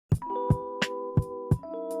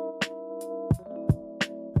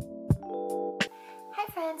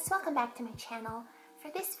friends, welcome back to my channel.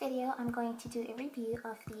 For this video, I'm going to do a review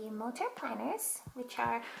of the Moterm Planners, which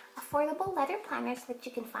are affordable letter planners that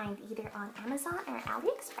you can find either on Amazon or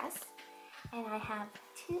Aliexpress. And I have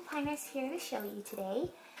two planners here to show you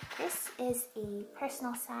today. This is a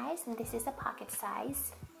personal size and this is a pocket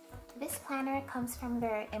size. This planner comes from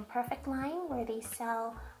their Imperfect line where they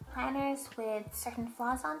sell planners with certain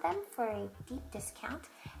flaws on them for a deep discount.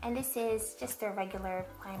 And this is just a regular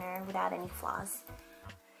planner without any flaws.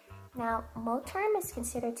 Now, Moterm is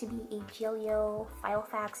considered to be a Gillio,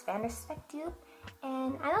 Filofax, Vanderspec dupe,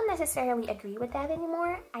 and I don't necessarily agree with that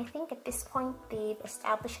anymore. I think at this point they've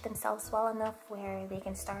established themselves well enough where they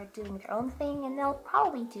can start doing their own thing and they'll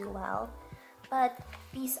probably do well. But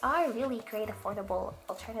these are really great affordable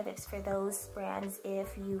alternatives for those brands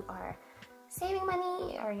if you are saving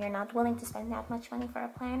money or you're not willing to spend that much money for a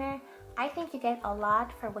planner. I think you get a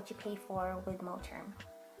lot for what you pay for with Moterm.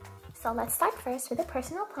 So let's start first with a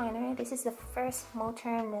personal planner. This is the first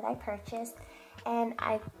Moterm that I purchased and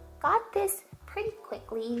I got this pretty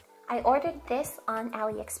quickly. I ordered this on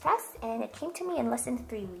Aliexpress and it came to me in less than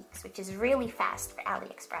 3 weeks, which is really fast for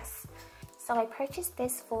Aliexpress. So I purchased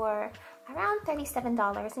this for around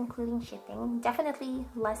 $37 including shipping, definitely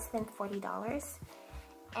less than $40.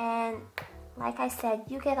 And like I said,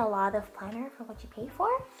 you get a lot of planner for what you pay for.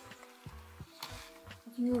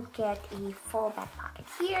 You get a full back pocket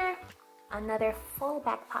here, another full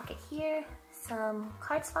back pocket here, some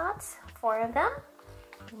card slots, 4 of them,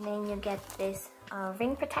 and then you get this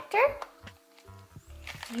ring protector.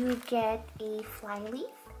 You get a fly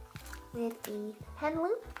leaf with a pen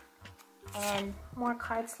loop and more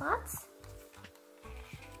card slots.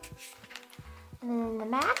 And then in the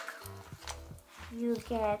back, you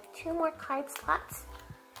get 2 more card slots,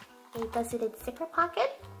 a gusseted zipper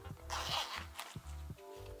pocket,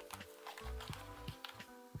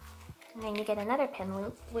 and then you get another pen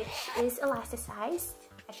loop, which is elasticized.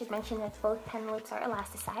 I should mention that both pen loops are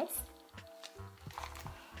elasticized.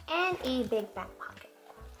 And a big back pocket.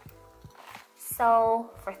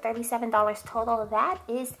 So for $37 total, that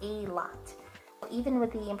is a lot. Even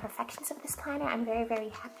with the imperfections of this planner, I'm very, very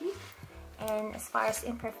happy. And as far as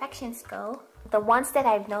imperfections go, the ones that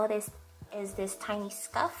I've noticed is this tiny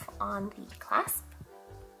scuff on the clasp.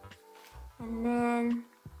 And then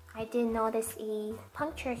I did notice a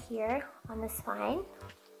puncture here on the spine.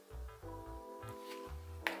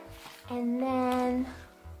 And then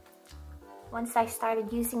once I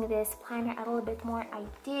started using this planner a little bit more, I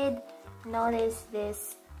did notice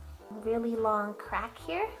this really long crack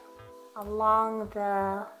here along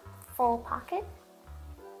the full pocket.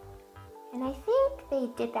 And I think they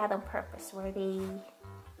did that on purpose, where they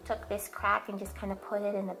took this crack and just kind of put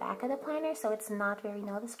it in the back of the planner so it's not very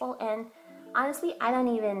noticeable. And honestly, I don't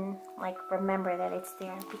even remember that it's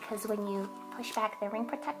there because when you push back the ring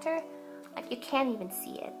protector, you can't even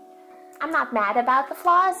see it. I'm not mad about the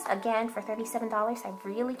flaws. Again, for $37, I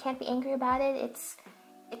really can't be angry about it. It's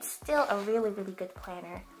still a really, really good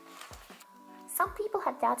planner. Some people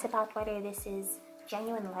have doubts about whether this is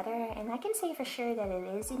genuine leather, and I can say for sure that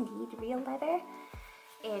it is indeed real leather.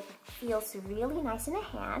 It feels really nice in the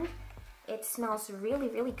hand. It smells really,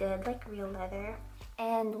 really good like real leather.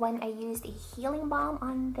 And when I used a healing balm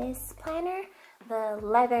on this planner, the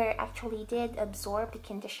leather actually did absorb the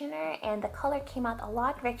conditioner and the color came out a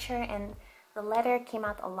lot richer and the leather came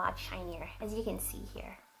out a lot shinier, as you can see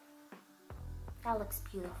here. That looks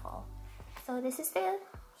beautiful. So this is the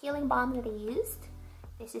healing balm that I used.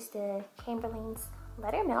 This is the Chamberlain's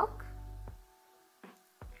Leather Milk.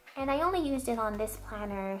 And I only used it on this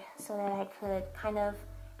planner so that I could kind of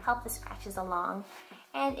help the scratches along.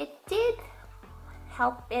 And it did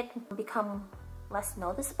help it become less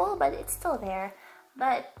noticeable, but it's still there.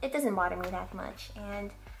 But it doesn't bother me that much.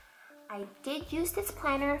 And I did use this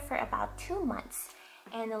planner for about 2 months.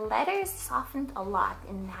 And the letters softened a lot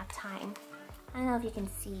in that time. I don't know if you can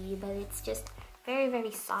see, but it's just very,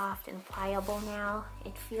 very soft and pliable now.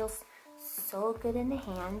 It feels so good in the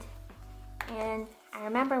hand. And I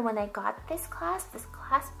remember when I got this clasp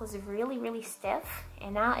was really, really stiff,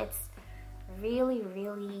 and now it's really,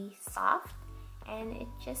 really soft, and it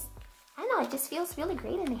just, I don't know, it just feels really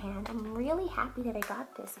great in the hand. I'm really happy that I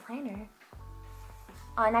got this planner.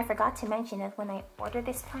 Oh, and I forgot to mention that when I ordered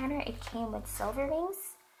this planner, it came with silver rings,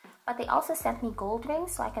 but they also sent me gold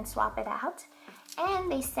rings so I can swap it out.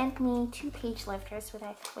 And they sent me 2 page lifters,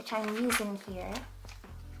 which I'm using here.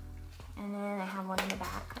 And then I have one in the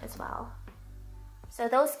back as well. So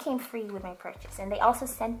those came free with my purchase. And they also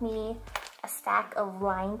sent me a stack of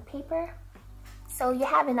lined paper. So you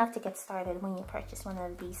have enough to get started when you purchase one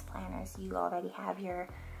of these planners. You already have your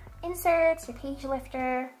inserts, your page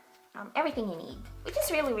lifter, everything you need, which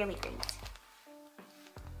is really, really great.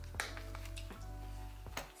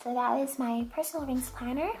 So that is my personal rings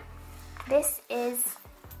planner. This is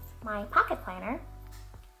my pocket planner.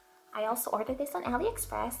 I also ordered this on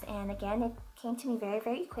Aliexpress, and again, it came to me very,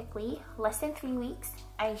 very quickly, less than 3 weeks.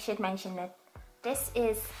 I should mention that this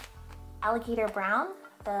is alligator brown,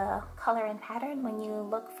 the color and pattern when you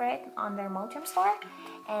look for it on their Moterm store,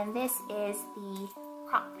 and this is the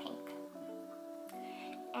crop pink.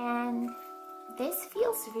 And this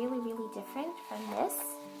feels really, really different from this.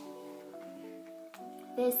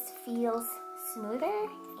 This feels smoother,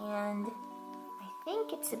 and I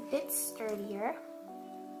think it's a bit sturdier.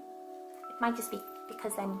 It might just be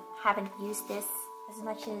because I haven't used this as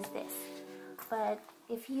much as this. But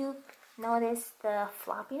if you notice the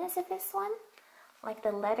floppiness of this one, like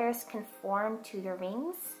the letters conform to the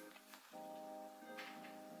rings,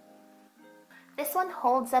 this one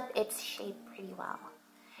holds up its shape pretty well.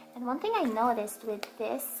 And one thing I noticed with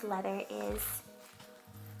this letter is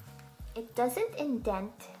it doesn't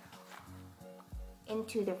indent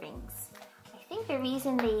into the rings. I think the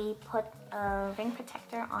reason they put a ring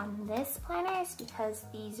protector on this planner is because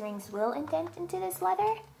these rings will indent into this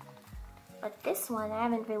letter. But this one, I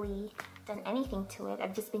haven't really done anything to it.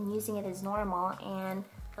 I've just been using it as normal, and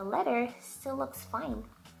the letter still looks fine.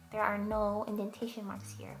 There are no indentation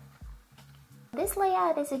marks here. This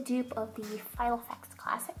layout is a dupe of the Filofax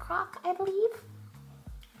Classic Croc, I believe.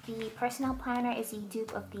 The personal planner is a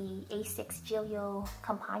dupe of the A6 Gillio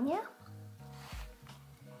Campagna.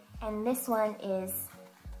 And this one is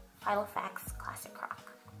Filofax Classic Croc.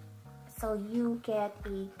 So you get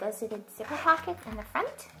a gusseted zipper pocket in the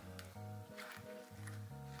front.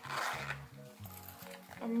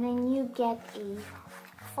 And then you get a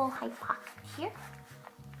full height pocket here.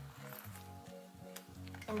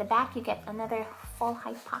 In the back you get another full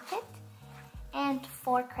height pocket and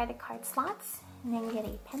 4 credit card slots, and then you get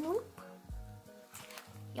a pen loop.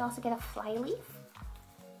 You also get a fly leaf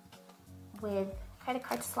with credit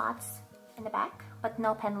card slots in the back, but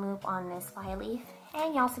no pen loop on this fly leaf,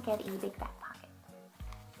 and you also get a big back pocket.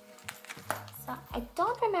 So I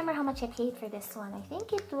don't remember how much I paid for this one. I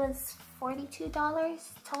think it was $42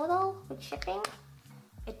 total with shipping.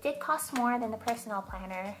 It did cost more than the personal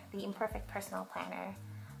planner, the Imperfect personal planner,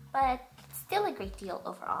 but still a great deal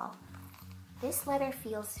overall. This leather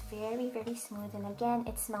feels very, very smooth, and again,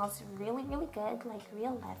 it smells really, really good, like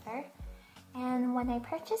real leather. And when I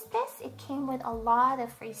purchased this, it came with a lot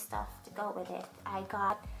of free stuff to go with it. I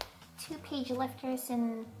got 2 page lifters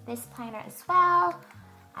in this planner as well.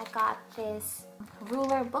 I got this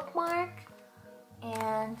ruler bookmark,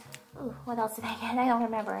 and ooh, what else did I get? I don't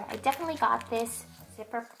remember. I definitely got this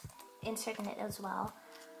zipper insert in it as well.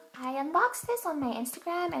 I unboxed this on my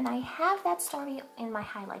Instagram, and I have that story in my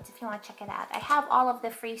highlights if you want to check it out. I have all of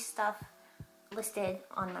the free stuff listed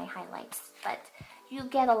on my highlights, but you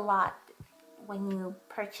get a lot when you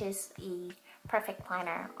purchase a Perfect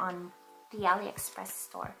planner on the Aliexpress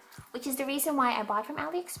store, which is the reason why I bought from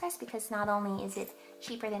Aliexpress, because not only is it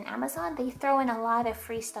cheaper than Amazon, they throw in a lot of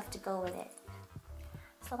free stuff to go with it.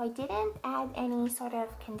 So I didn't add any sort of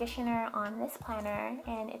conditioner on this planner,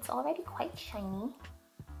 and it's already quite shiny.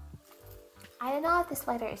 I don't know if this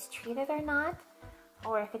leather is treated or not,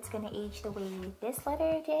 or if it's going to age the way this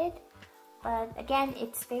leather did, but again,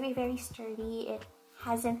 it's very, very sturdy. It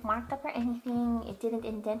hasn't marked up or anything. It didn't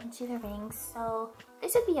indent into the rings, so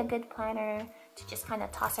this would be a good planner to just kind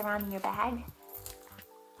of toss around in your bag.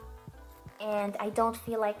 And I don't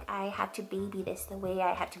feel like I had to baby this the way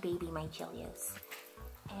I had to baby my Gillios.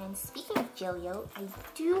 And speaking of Gillio, I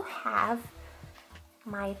do have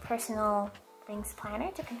my personal rings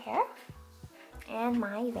planner to compare, and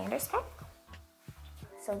my Vanderspec.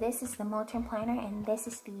 So this is the Moterm Planner, and this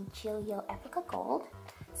is the Gillio Epica Gold.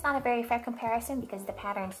 It's not a very fair comparison because the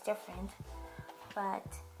pattern's different, but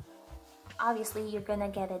obviously you're gonna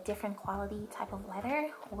get a different quality type of leather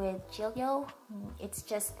with Gillio. It's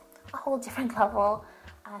just a whole different level.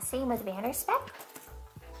 Same with Vanderspec.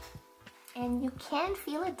 And you can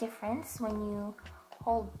feel a difference when you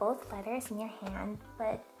hold both leathers in your hand,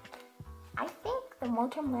 but I think the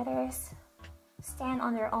Moterm leathers stand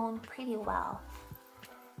on their own pretty well.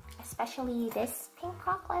 Especially this pink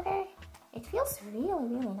croc leather. It feels really,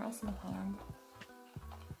 really nice in the hand.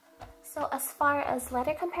 So as far as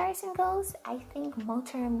leather comparison goes, I think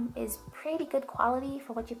Moterm is pretty good quality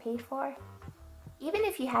for what you paid for. Even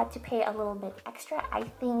if you had to pay a little bit extra, I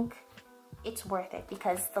think it's worth it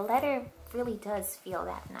because the leather really does feel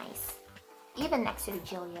that nice, even next to the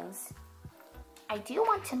Gillios. I do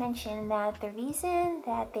want to mention that the reason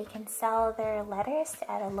that they can sell their leathers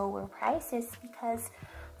at a lower price is because,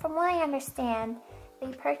 from what I understand,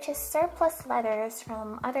 they purchase surplus letters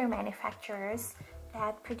from other manufacturers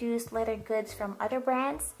that produce leather goods from other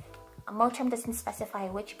brands. Moterm doesn't specify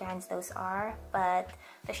which brands those are, but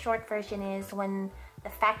the short version is when the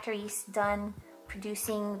factory's done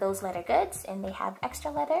producing those leather goods and they have extra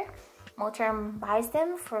leather, Moterm buys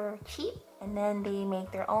them for cheap and then they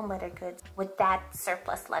make their own leather goods with that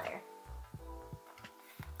surplus leather.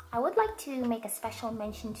 I would like to make a special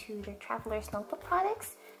mention to their Traveler's Notebook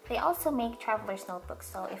products. They also make Traveler's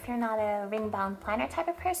Notebooks, so if you're not a ring-bound planner type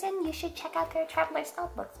of person, you should check out their Traveler's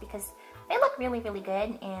Notebooks because they look really, really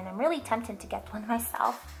good, and I'm really tempted to get one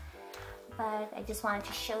myself. But I just wanted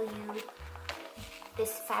to show you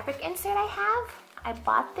this fabric insert I have. I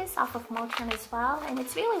bought this off of Moterm as well, and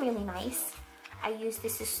it's really, really nice. I use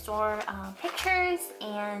this to store pictures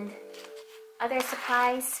and other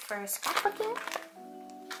supplies for scrapbooking.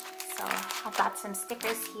 So I've got some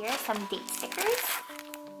stickers here, some date stickers.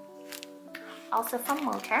 Also from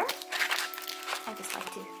Moterm. I just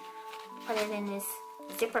like to put it in this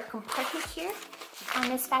zipper compartment here on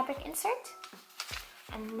this fabric insert.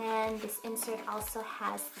 And then this insert also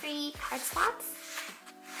has 3 card slots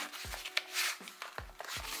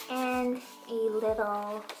and a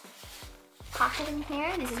little pocket in here.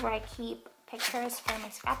 This is where I keep pictures for my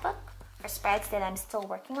scrapbook or spreads that I'm still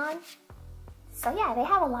working on. So yeah, they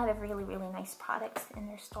have a lot of really, really nice products in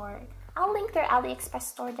their store. I'll link their Aliexpress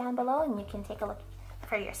store down below and you can take a look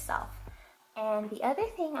for yourself. And the other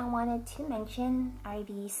thing I wanted to mention are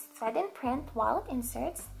these thread and print wallet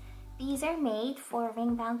inserts. These are made for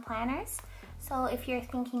ring-bound planners. So if you're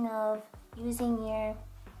thinking of using your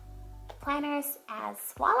planners as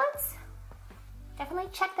wallets, definitely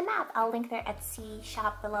check them out. I'll link their Etsy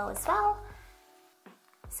shop below as well.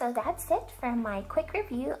 So that's it for my quick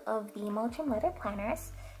review of the Moterm leather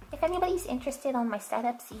planners. If anybody's interested on my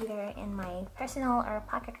setups either in my personal or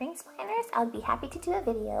pocket rings planners, I'll be happy to do a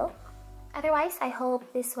video. Otherwise, I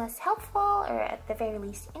hope this was helpful or at the very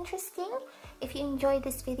least interesting. If you enjoyed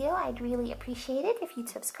this video, I'd really appreciate it if you'd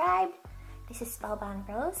subscribe. This is Spellbound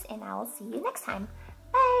Rose and I will see you next time.